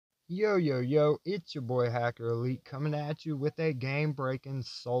Yo, it's your boy HAKR Elite coming at you with a game-breaking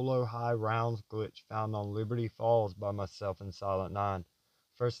solo high rounds glitch found on Liberty Falls by myself and Silent9.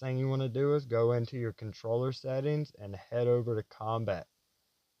 First thing you want to do is go into your controller settings and head over to combat.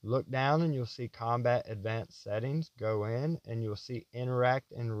 Look down and you'll see combat advanced settings. Go in and you'll see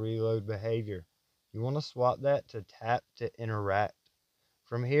interact and reload behavior. You want to swap that to tap to interact.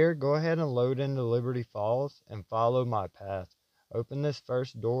 From here, go ahead and load into Liberty Falls and follow my path. Open this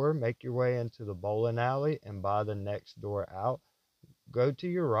first door, make your way into the bowling alley, and by the next door out. Go to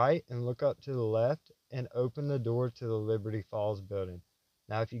your right and look up to the left and open the door to the Liberty Falls building.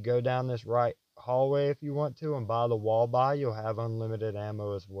 Now if you go down this right hallway if you want to and buy the wall buy, you'll have unlimited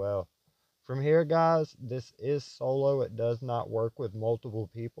ammo as well. From here guys, this is solo, it does not work with multiple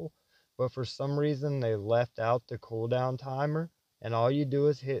people, but for some reason they left out the cooldown timer. And all you do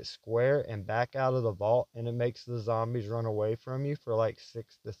is hit square and back out of the vault, and it makes the zombies run away from you for like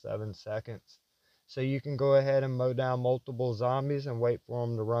 6 to 7 seconds. So you can go ahead and mow down multiple zombies and wait for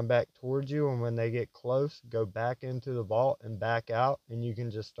them to run back towards you, and when they get close, go back into the vault and back out, and you can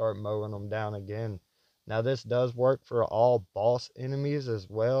just start mowing them down again. Now this does work for all boss enemies as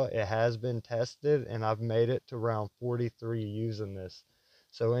well. It has been tested, and I've made it to round 43 using this.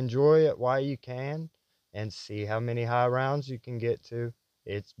 So enjoy it while you can, and see how many high rounds you can get to.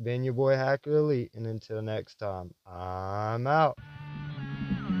 It's been your boy HAKR Elite, and until next time, I'm out.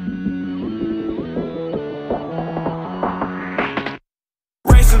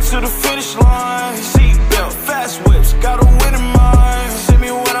 Racing to the finish line, seatbelt, fast whips, got a win in mind. See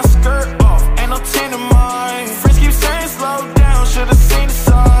me when I skirt off, ain't no 10 in mine. Friends keep saying slow down, should've seen the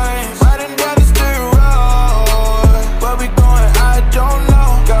signs. Riding down this dirt road, where we going, I don't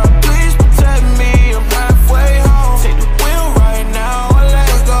know. God, please protect me, I'm halfway home. Take the wheel right now, or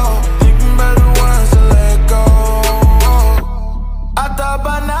let go. Thinking about the ones to let go. I thought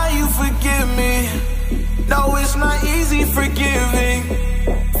by now you forgive me. No, it's not easy forgiving.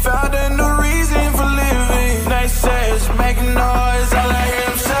 Found in the